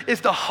church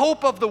is the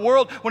hope of the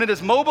world when it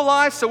is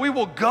mobilized, so we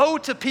will go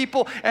to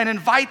people and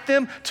invite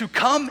them to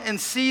come and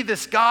see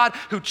this God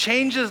who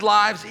changes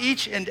lives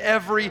each and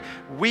every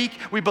week.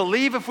 We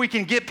believe if we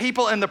can get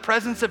people in the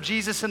presence of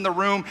Jesus in the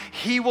room,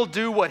 he will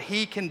do what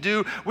he can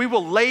do. We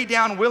will lay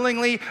down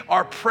willingly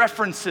our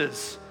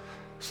preferences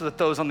so that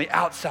those on the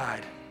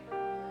outside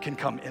can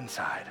come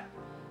inside.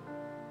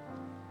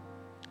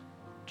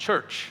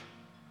 Church,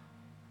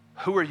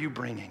 who are you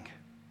bringing?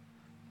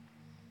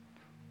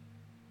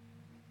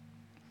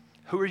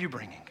 Who are you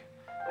bringing?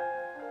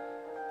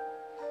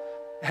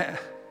 And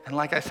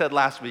like I said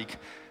last week,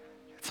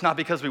 it's not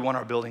because we want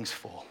our buildings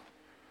full.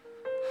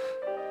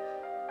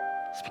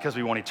 It's because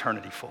we want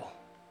eternity full.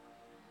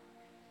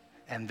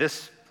 And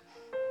this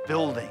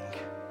building,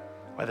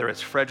 whether it's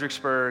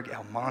Fredericksburg,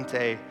 El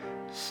Monte,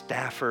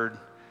 Stafford,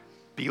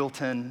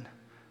 Bealton,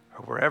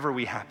 or wherever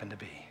we happen to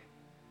be,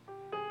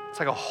 it's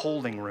like a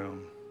holding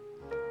room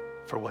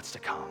for what's to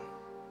come.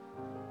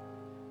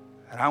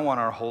 And I want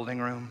our holding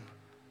room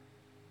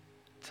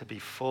to be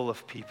full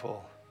of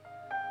people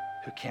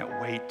who can't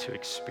wait to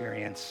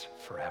experience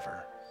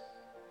forever.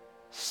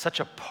 Such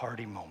a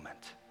party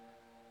moment.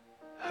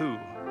 Who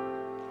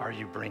are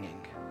you bringing?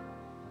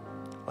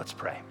 Let's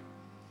pray.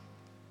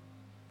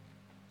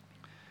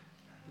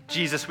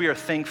 Jesus, we are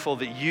thankful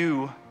that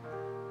you,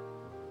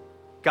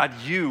 God,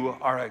 you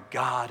are a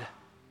God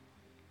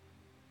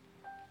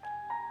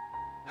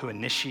who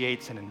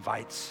initiates and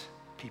invites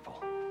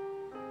people.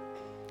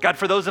 God,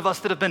 for those of us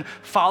that have been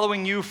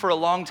following you for a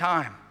long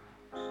time,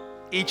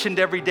 each and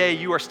every day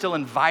you are still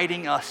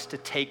inviting us to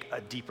take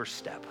a deeper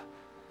step.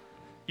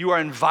 You are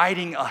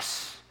inviting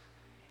us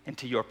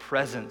into your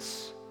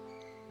presence,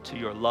 to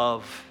your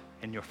love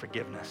and your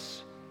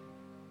forgiveness.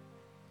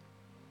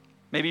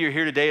 Maybe you're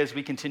here today as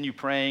we continue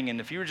praying,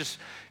 and if you were just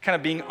kind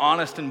of being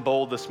honest and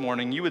bold this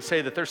morning, you would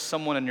say that there's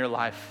someone in your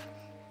life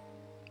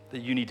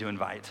that you need to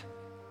invite.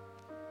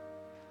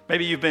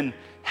 Maybe you've been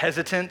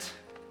hesitant,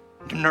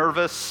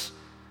 nervous,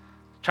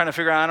 trying to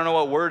figure out, I don't know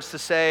what words to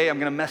say, I'm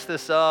gonna mess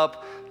this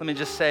up. Let me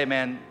just say,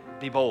 man,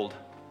 be bold,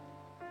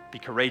 be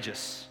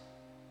courageous.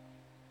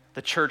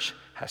 The church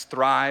has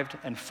thrived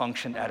and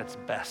functioned at its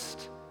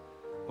best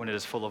when it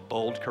is full of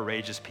bold,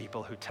 courageous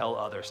people who tell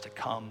others to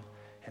come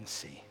and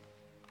see.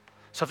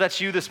 So if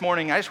that's you this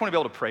morning, I just want to be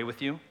able to pray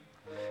with you.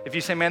 If you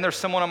say, man, there's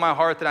someone on my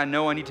heart that I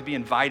know I need to be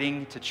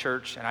inviting to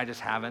church and I just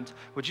haven't,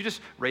 would you just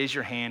raise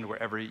your hand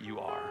wherever you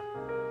are?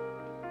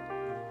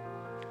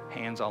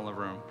 Hands all in the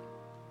room.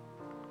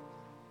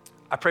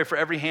 I pray for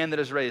every hand that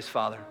is raised,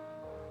 Father,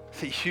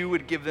 that you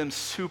would give them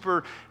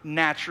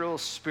supernatural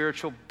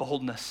spiritual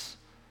boldness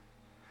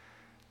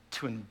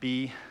to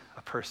be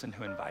a person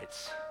who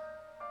invites.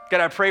 God,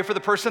 I pray for the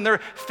person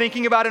they're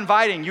thinking about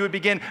inviting. You would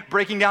begin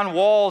breaking down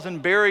walls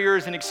and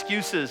barriers and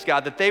excuses,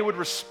 God, that they would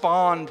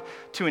respond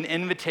to an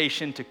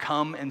invitation to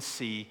come and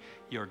see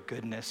your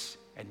goodness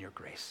and your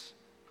grace.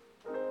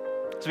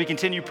 As we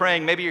continue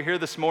praying, maybe you're here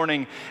this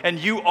morning and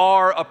you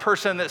are a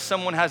person that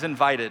someone has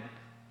invited.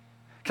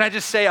 Can I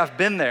just say I've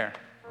been there?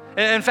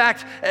 In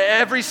fact,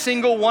 every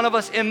single one of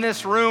us in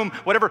this room,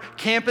 whatever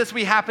campus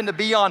we happen to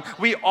be on,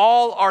 we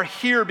all are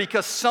here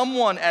because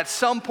someone at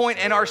some point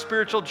in our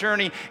spiritual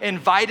journey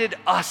invited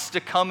us to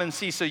come and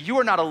see. So you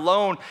are not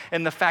alone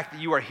in the fact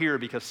that you are here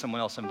because someone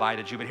else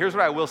invited you. But here's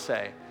what I will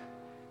say.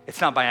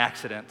 It's not by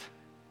accident.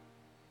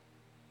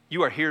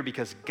 You are here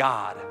because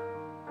God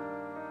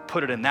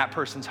put it in that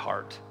person's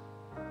heart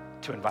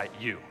to invite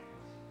you.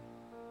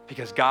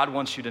 Because God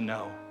wants you to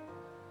know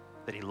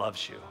that he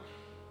loves you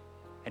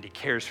and he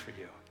cares for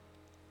you.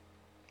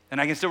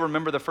 And I can still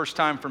remember the first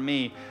time for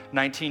me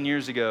 19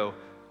 years ago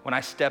when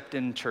I stepped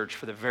in church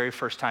for the very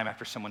first time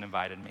after someone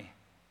invited me.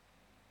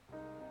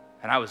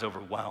 And I was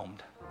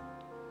overwhelmed.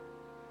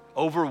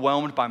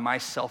 overwhelmed by my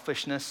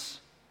selfishness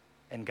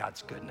and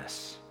God's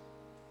goodness,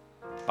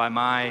 by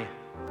my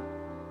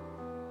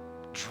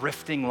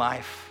drifting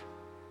life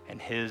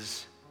and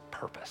his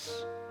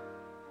purpose.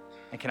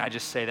 And can I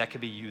just say that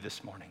could be you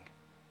this morning?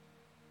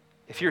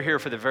 If you're here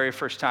for the very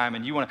first time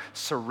and you want to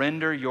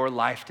surrender your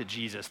life to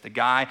Jesus, the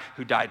guy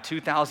who died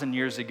 2,000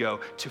 years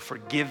ago to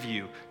forgive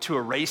you, to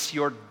erase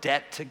your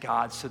debt to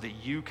God so that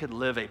you could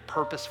live a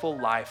purposeful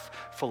life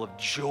full of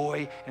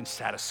joy and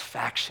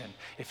satisfaction.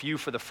 If you,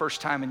 for the first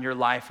time in your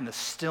life, in the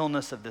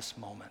stillness of this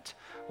moment,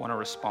 want to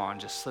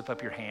respond, just slip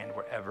up your hand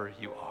wherever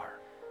you are.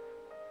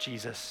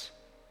 Jesus,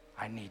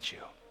 I need you.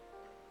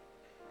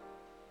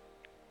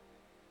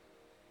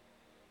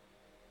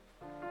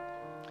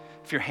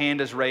 If your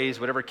hand is raised,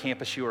 whatever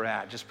campus you are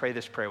at, just pray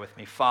this prayer with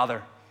me.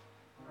 Father,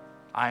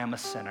 I am a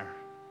sinner.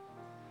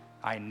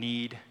 I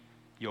need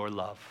your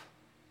love.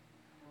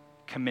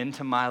 Come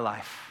into my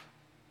life.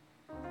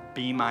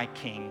 Be my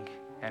King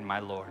and my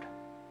Lord.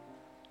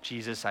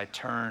 Jesus, I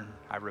turn,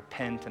 I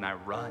repent, and I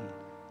run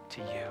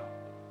to you.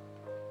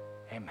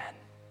 Amen.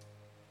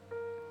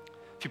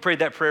 If you prayed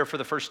that prayer for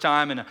the first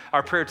time and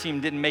our prayer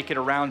team didn't make it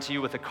around to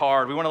you with a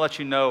card, we want to let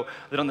you know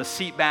that on the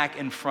seat back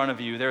in front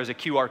of you, there is a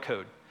QR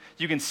code.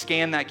 You can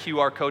scan that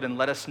QR code and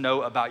let us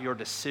know about your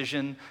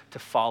decision to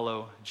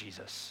follow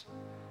Jesus.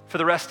 For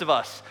the rest of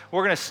us,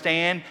 we're going to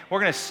stand, we're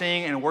going to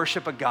sing and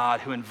worship a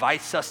God who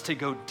invites us to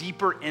go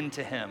deeper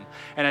into him.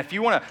 And if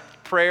you want to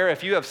pray,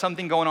 if you have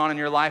something going on in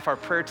your life, our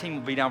prayer team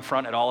will be down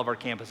front at all of our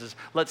campuses.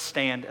 Let's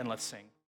stand and let's sing.